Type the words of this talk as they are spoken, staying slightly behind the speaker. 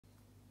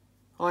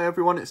Hi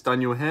everyone, it's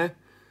Daniel here.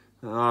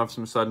 I have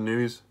some sad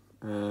news.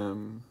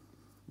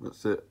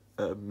 That's it.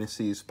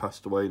 Missy's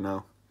passed away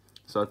now,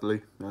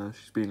 sadly.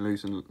 She's been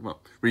losing, well,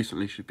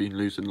 recently she's been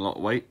losing a lot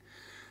of weight,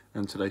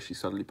 and today she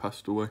sadly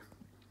passed away.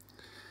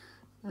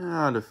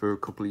 I had her for a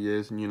couple of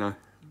years, and you know,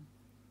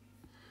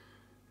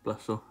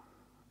 bless her.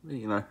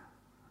 You know, at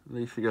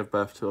least she gave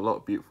birth to a lot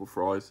of beautiful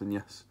fries, and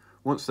yes,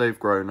 once they've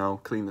grown, I'll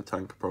clean the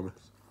tank, I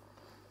promise.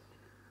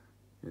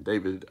 Yeah,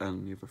 David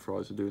and the other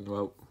fries are doing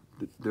well,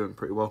 doing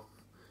pretty well,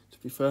 to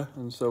be fair,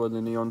 and so are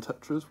the neon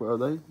tetras. Where are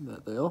they? There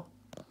they are.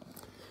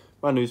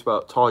 Bad news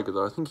about Tiger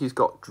though. I think he's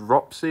got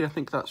dropsy. I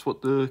think that's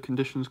what the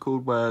condition's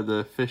called, where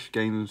the fish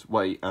gains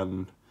weight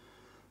and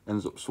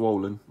ends up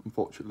swollen,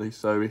 unfortunately.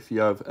 So if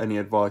you have any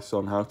advice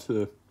on how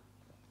to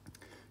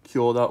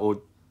cure that,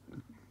 or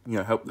you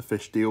know, help the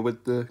fish deal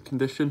with the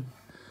condition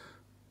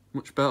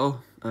much better,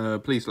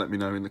 please let me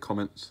know in the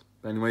comments.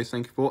 But anyways,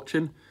 thank you for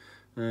watching.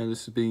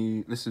 This has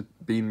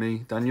been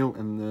me, Daniel,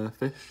 and the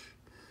fish.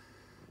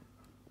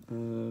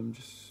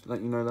 Just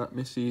let you know that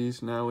Missy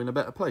is now in a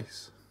better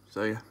place.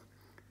 So yeah,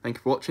 thank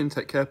you for watching.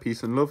 Take care,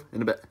 peace and love.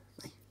 In a bit.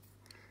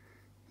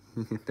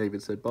 Bye.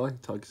 David said bye,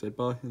 Tiger said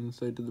bye, and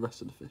so did the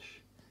rest of the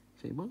fish.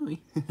 Say bye.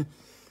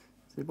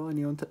 Say bye,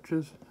 neon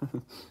tetras.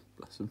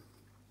 Bless them.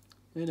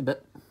 In a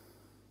bit.